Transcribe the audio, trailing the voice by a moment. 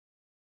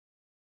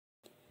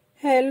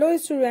Hello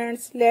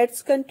students,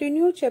 let's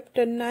continue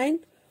chapter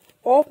 9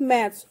 of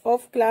maths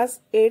of class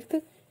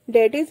 8th,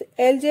 that is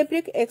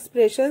algebraic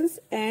expressions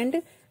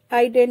and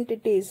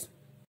identities.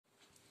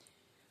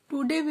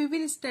 Today we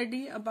will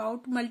study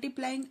about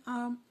multiplying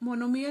a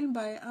monomial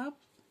by a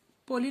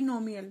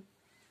polynomial.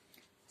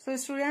 So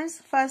students,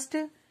 first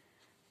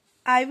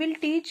I will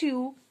teach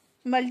you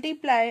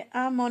multiply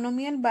a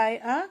monomial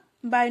by a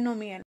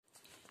binomial.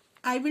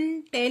 I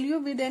will tell you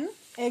with an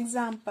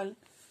example.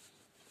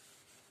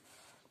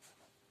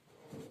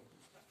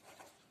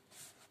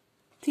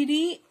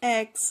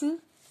 3x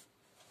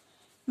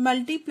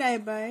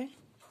multiplied by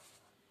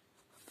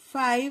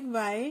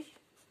 5y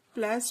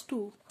plus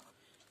 2.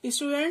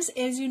 Students,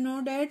 as you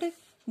know that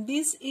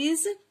this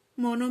is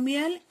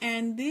monomial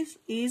and this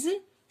is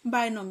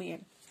binomial.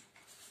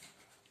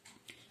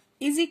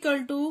 Is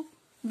equal to,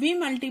 we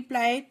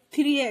multiply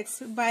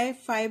 3x by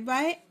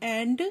 5y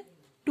and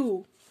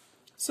 2.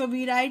 So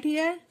we write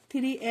here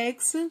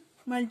 3x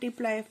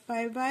multiply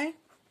 5y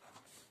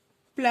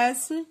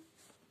plus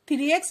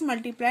 3x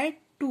multiply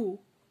 2.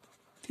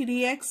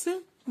 3x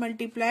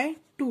multiply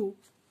 2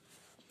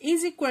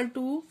 is equal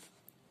to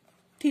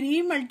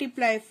 3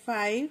 multiply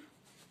 5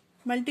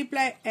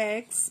 multiply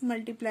x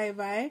multiply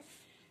y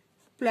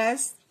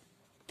plus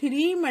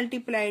 3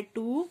 multiply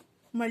 2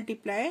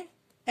 multiply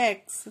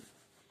x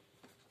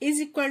is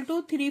equal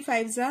to 3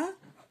 5s are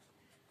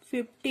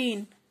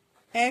 15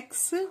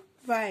 x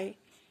y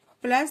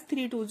plus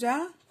 3 2s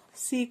are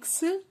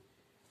 6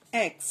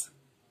 x.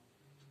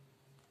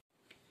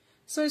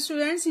 So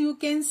students, you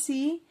can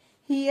see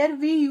here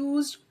we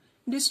used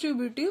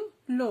distributive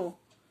law.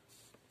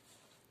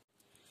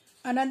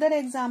 Another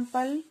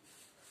example,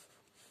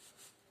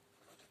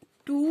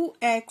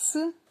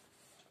 2x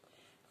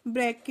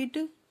bracket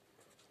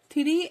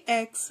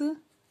 3x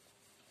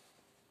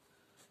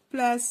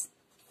plus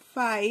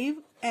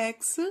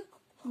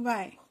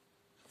 5xy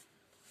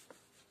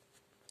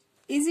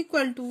is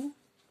equal to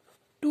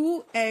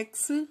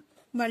 2x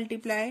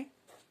multiply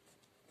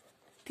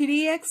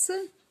 3x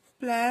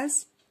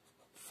plus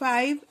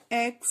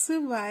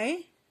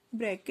 5xy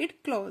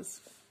bracket close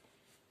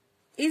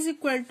is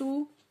equal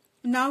to,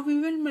 now we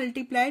will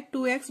multiply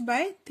 2x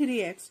by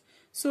 3x.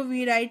 So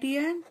we write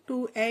here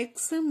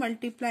 2x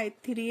multiply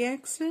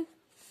 3x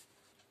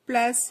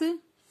plus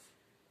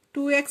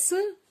 2x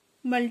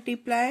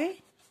multiply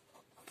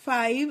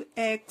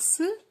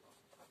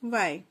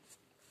 5xy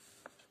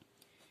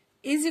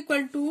is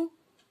equal to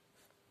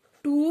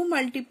 2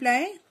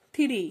 multiply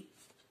 3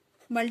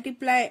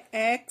 multiply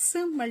x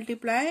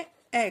multiply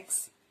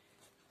x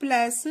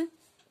plus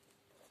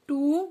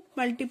 2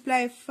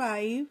 multiply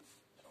 5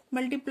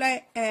 multiply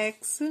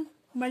x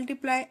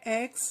multiply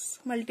x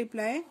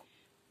multiply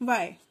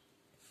y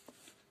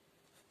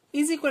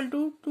is equal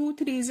to 2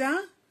 3s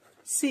are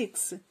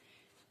 6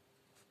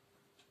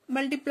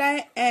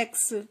 multiply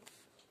x.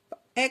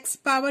 X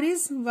power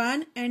is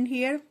 1 and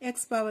here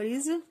x power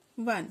is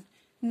 1.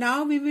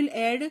 Now we will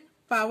add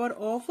power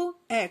of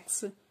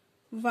x.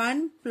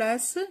 1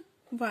 plus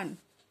 1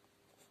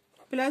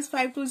 plus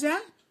 5 2s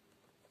are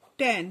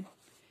 10.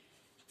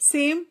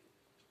 Same,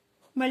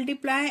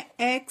 multiply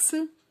x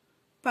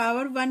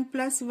power 1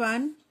 plus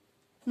 1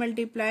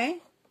 multiply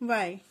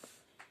y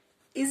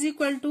is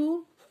equal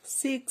to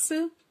 6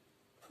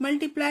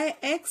 multiply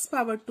x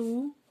power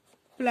 2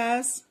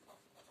 plus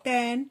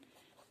 10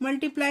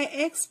 multiply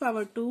x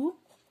power 2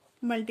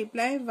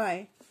 multiply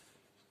y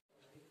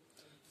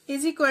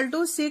is equal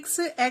to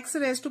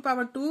 6x raised to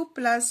power 2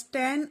 plus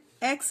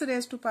 10x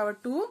raised to power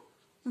 2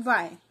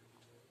 y.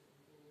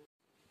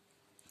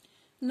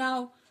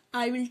 Now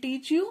I will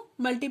teach you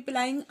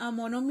multiplying a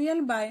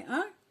monomial by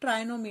a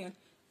trinomial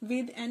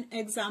with an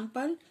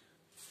example.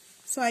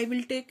 So I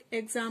will take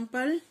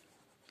example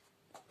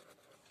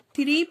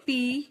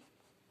 3p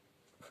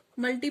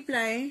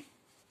multiply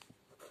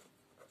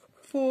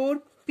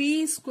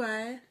 4p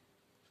square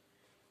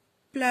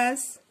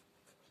plus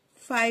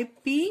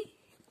 5p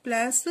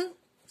plus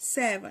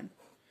 7.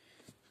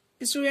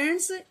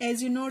 Students,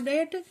 as you know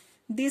that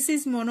this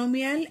is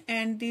monomial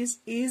and this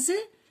is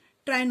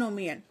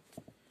trinomial,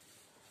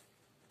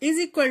 is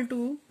equal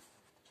to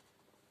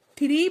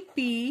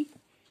 3p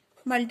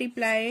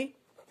multiply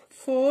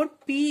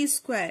 4p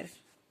square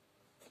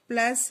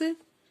plus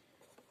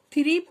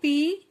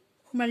 3p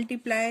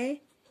multiply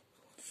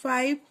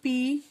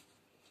 5p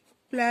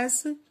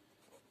plus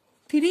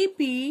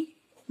 3p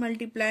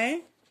multiply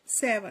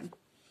 7.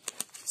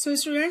 So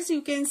students,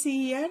 you can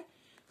see here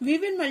we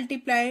will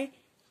multiply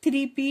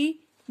 3p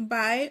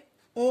by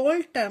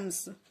all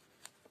terms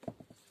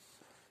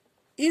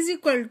is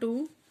equal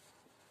to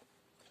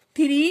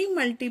 3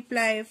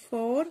 multiply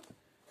 4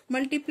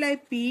 multiply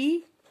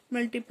p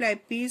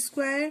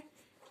square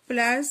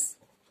plus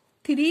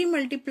 3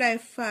 multiply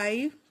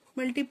 5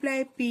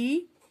 multiply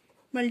p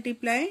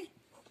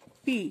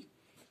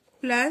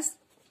plus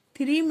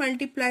 3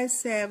 multiply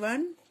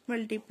 7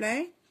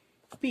 multiply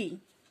p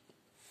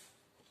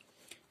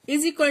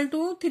is equal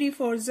to 3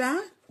 4s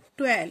are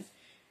 12,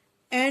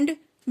 and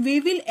we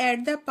will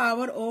add the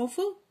power of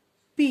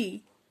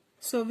p.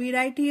 So we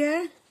write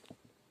here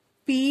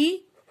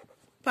P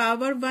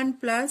power 1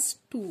 plus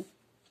 2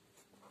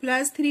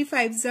 plus 3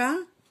 5s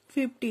are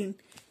 15.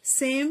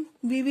 Same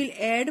we will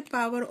add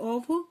power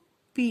of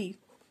P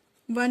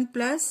 1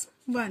 plus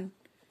 1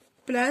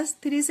 plus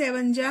 3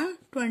 7s are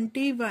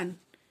 21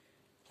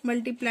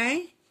 multiply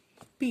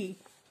P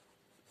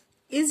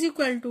is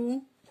equal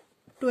to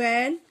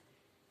 12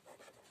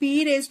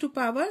 P raised to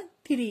power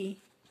 3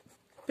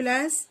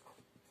 plus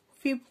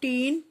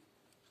 15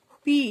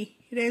 P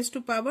raised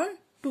to power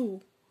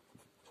 2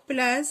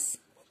 plus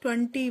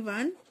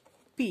 21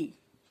 P.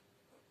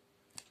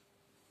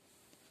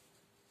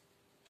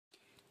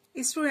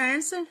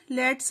 Students,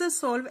 let's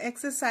solve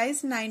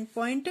exercise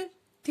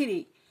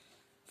 9.3.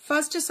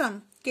 First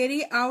sum.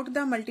 Carry out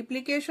the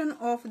multiplication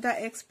of the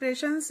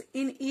expressions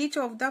in each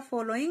of the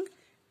following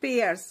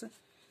pairs.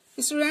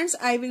 Students,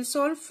 I will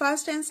solve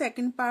first and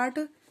second part.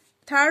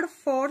 Third,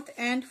 fourth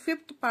and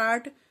fifth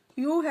part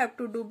you have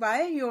to do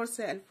by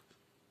yourself.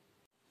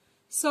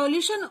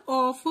 Solution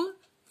of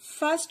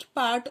first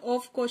part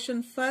of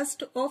question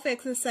first of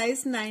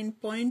exercise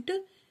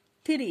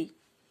 9.3.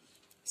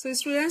 So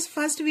students,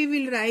 first we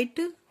will write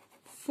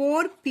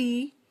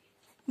 4p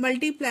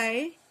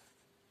multiply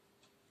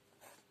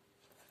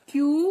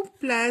q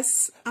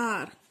plus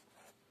r.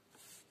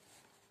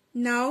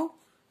 Now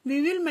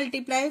we will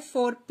multiply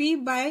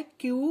 4p by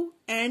q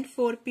and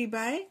 4p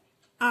by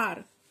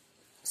r.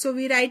 So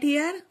we write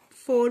here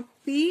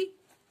 4p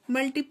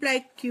multiply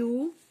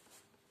q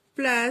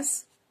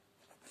plus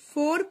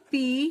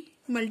 4p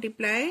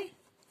multiply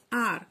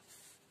r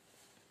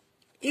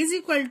is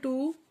equal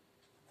to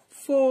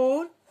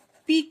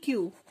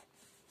 4pq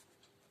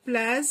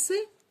plus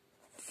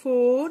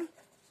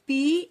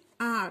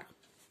 4pr.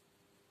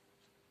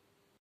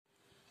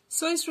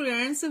 So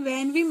students,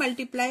 when we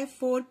multiply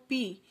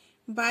 4p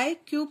by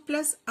q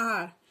plus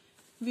r,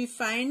 we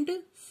find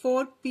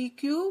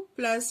 4pq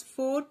plus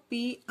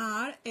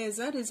 4pr as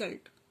a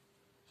result.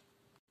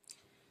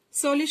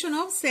 Solution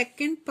of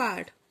second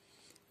part.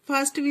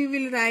 First we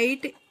will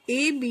write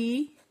ab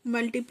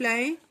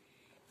multiply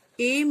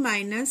a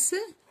minus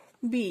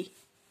b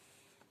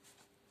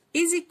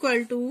is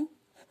equal to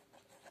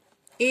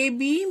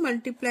ab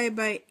multiply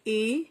by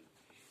a.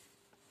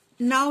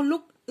 Now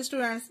look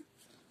students,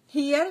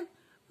 here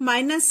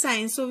minus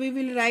sign, so we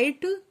will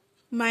write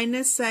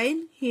minus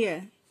sign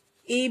here.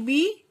 ab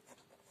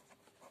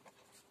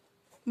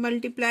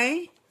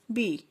multiply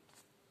b.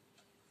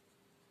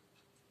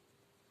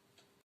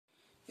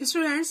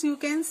 Students, you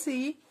can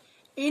see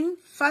in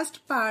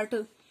first part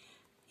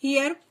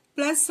here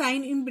plus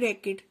sign in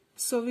bracket,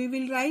 so we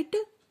will write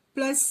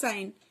plus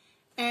sign,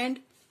 and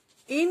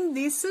in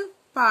this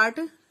part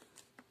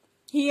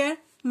here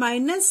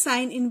minus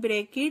sign in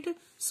bracket,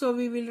 so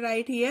we will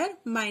write here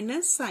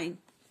minus sign.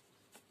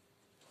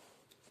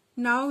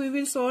 Now we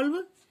will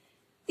solve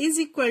is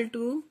equal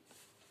to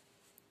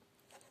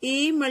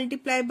a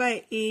multiply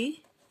by a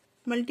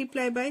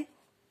multiply by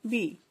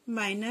b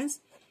minus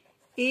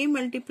a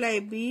multiply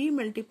b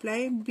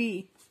multiply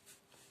b.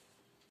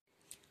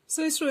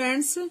 So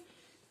students,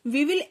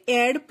 we will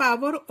add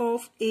power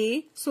of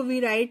a, so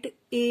we write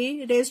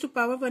a raised to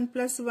power 1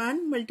 plus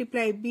 1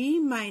 multiply b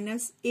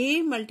minus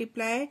a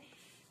multiply.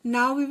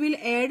 Now we will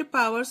add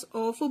powers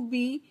of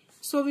b,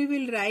 so we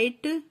will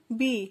write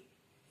b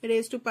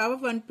raised to power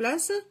 1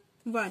 plus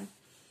 1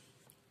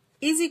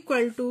 is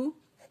equal to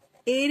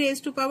a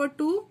raised to power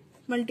 2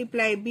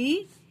 multiply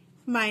b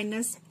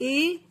minus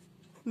a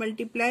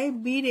multiply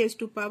b raised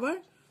to power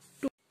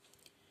 2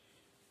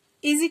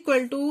 is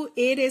equal to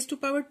a raised to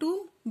power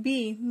 2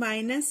 b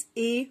minus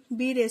a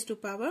b raised to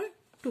power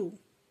 2.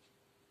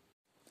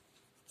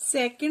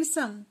 Second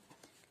sum.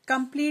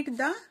 Complete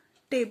the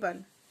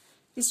table.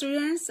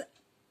 Students,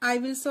 I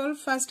will solve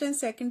first and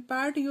second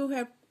part. You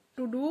have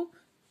to do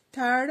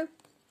third,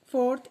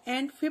 fourth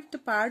and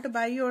fifth part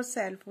by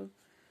yourself.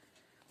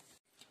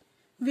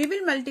 We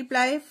will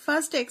multiply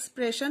first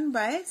expression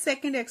by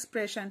second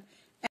expression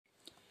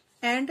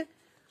and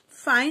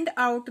find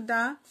out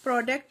the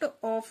product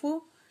of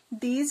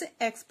these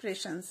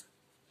expressions.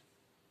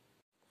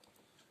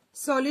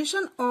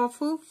 Solution of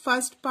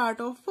first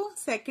part of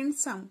second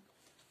sum.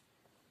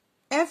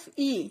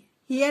 FE.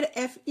 Here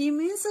FE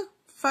means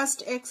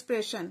first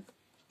expression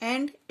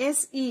and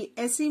SE.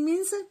 SE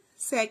means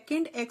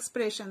second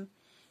expression.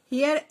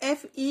 Here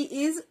FE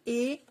is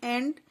A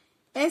and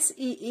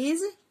SE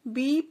is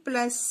B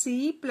plus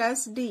C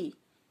plus D.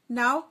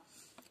 Now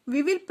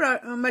we will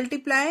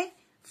multiply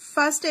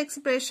first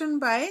expression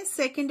by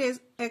second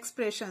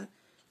expression.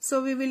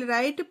 So we will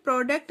write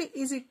product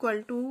is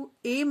equal to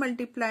A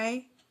multiply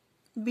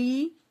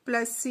B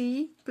plus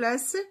C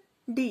plus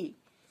D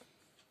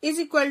is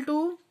equal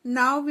to,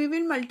 now we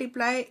will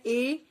multiply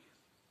A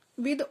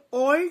with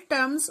all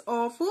terms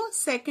of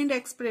second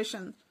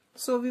expression.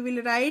 So we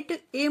will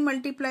write A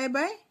multiply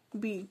by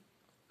B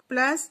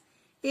plus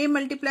A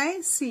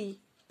multiply C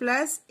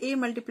plus A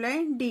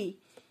multiply D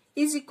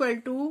is equal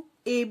to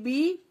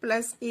AB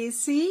plus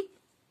AC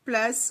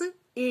plus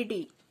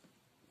AD.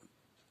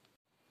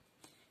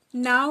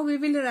 Now we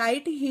will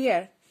write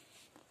here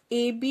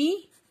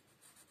AB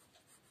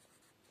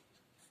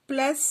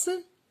plus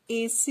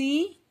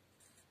AC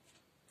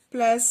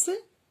plus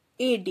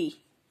AD.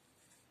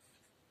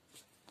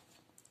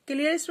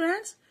 Clear,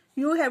 students?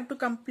 You have to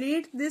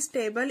complete this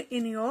table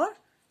in your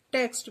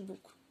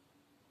textbook.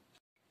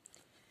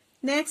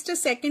 Next,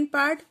 second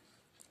part,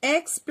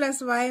 x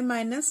plus y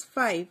minus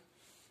 5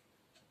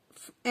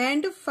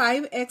 and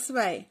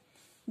 5xy.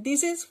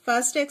 This is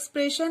first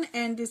expression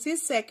and this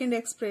is second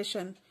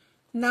expression.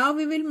 Now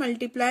we will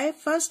multiply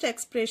first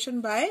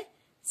expression by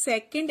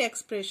second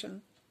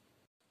expression.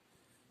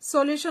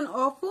 Solution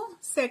of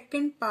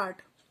second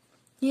part.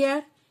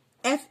 Here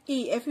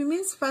FE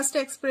means first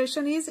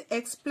expression is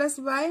x plus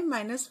y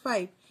minus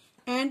 5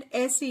 and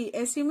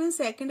SE means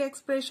second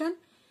expression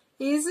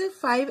is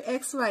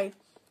 5xy.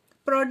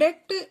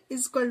 Product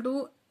is equal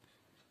to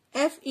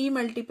FE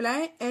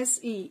multiply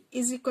SE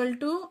is equal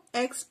to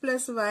x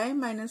plus y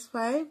minus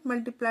 5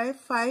 multiply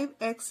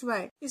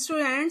 5xy.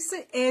 Students,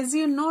 as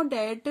you know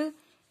that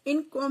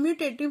in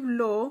commutative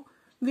law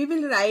we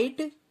will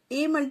write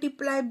A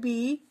multiply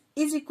B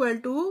is equal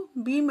to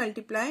B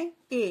multiply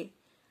A.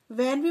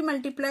 When we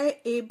multiply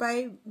A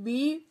by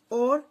B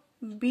or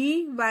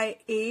B by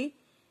A,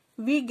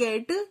 we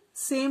get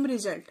same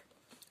result.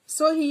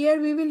 So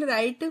here we will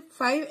write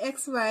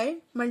 5xy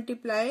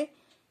multiply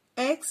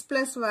x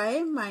plus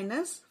y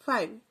minus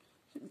 5.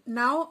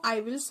 Now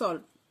I will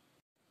solve.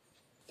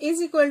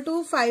 Is equal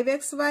to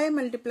 5xy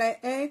multiply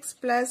x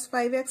plus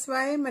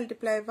 5xy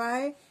multiply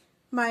y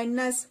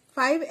minus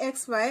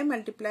 5xy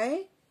multiply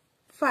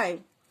 5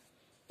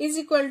 is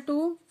equal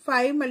to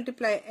 5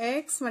 multiply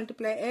x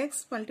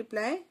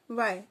multiply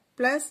y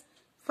plus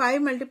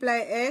 5 multiply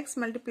x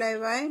multiply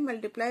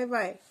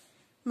y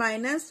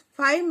minus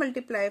 5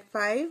 multiply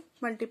 5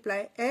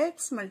 multiply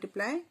x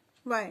multiply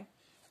y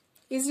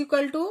is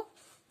equal to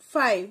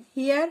 5.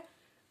 Here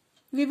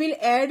we will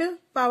add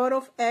power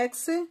of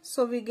x,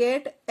 so we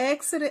get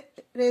x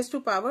raised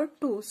to power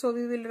 2. So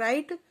we will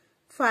write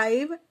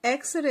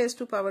 5x raised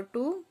to power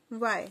 2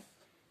 y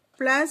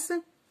plus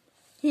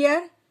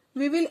here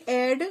we will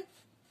add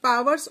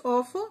powers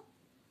of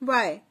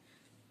y.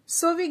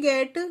 So we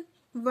get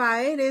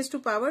y raised to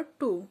power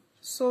 2.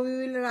 So we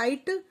will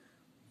write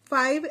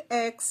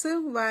 5x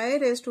y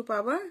raised to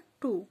power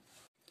 2.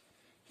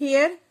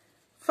 Here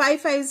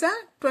 5 5s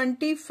are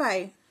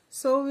 25.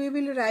 So we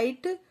will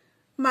write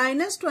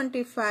minus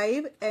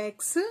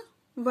 25x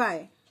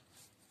y.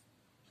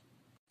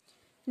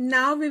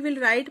 Now we will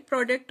write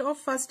product of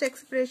first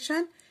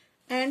expression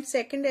and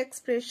second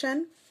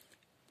expression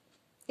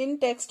in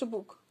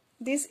textbook.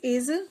 This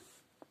is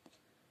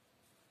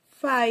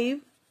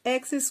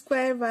 5x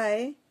square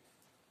y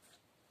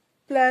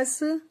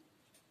plus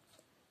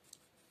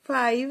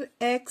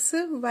 5x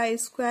y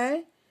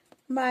square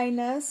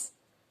minus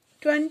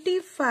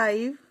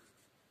 25x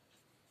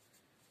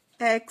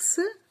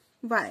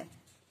y.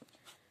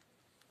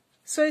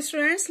 So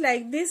students,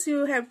 like this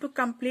you have to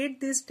complete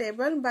this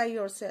table by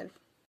yourself.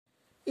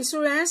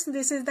 Students,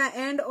 this is the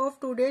end of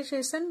today's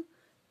session.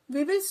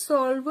 We will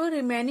solve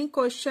remaining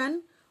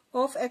question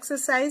of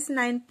exercise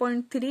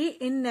 9.3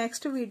 in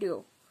next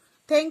video.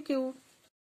 Thank you.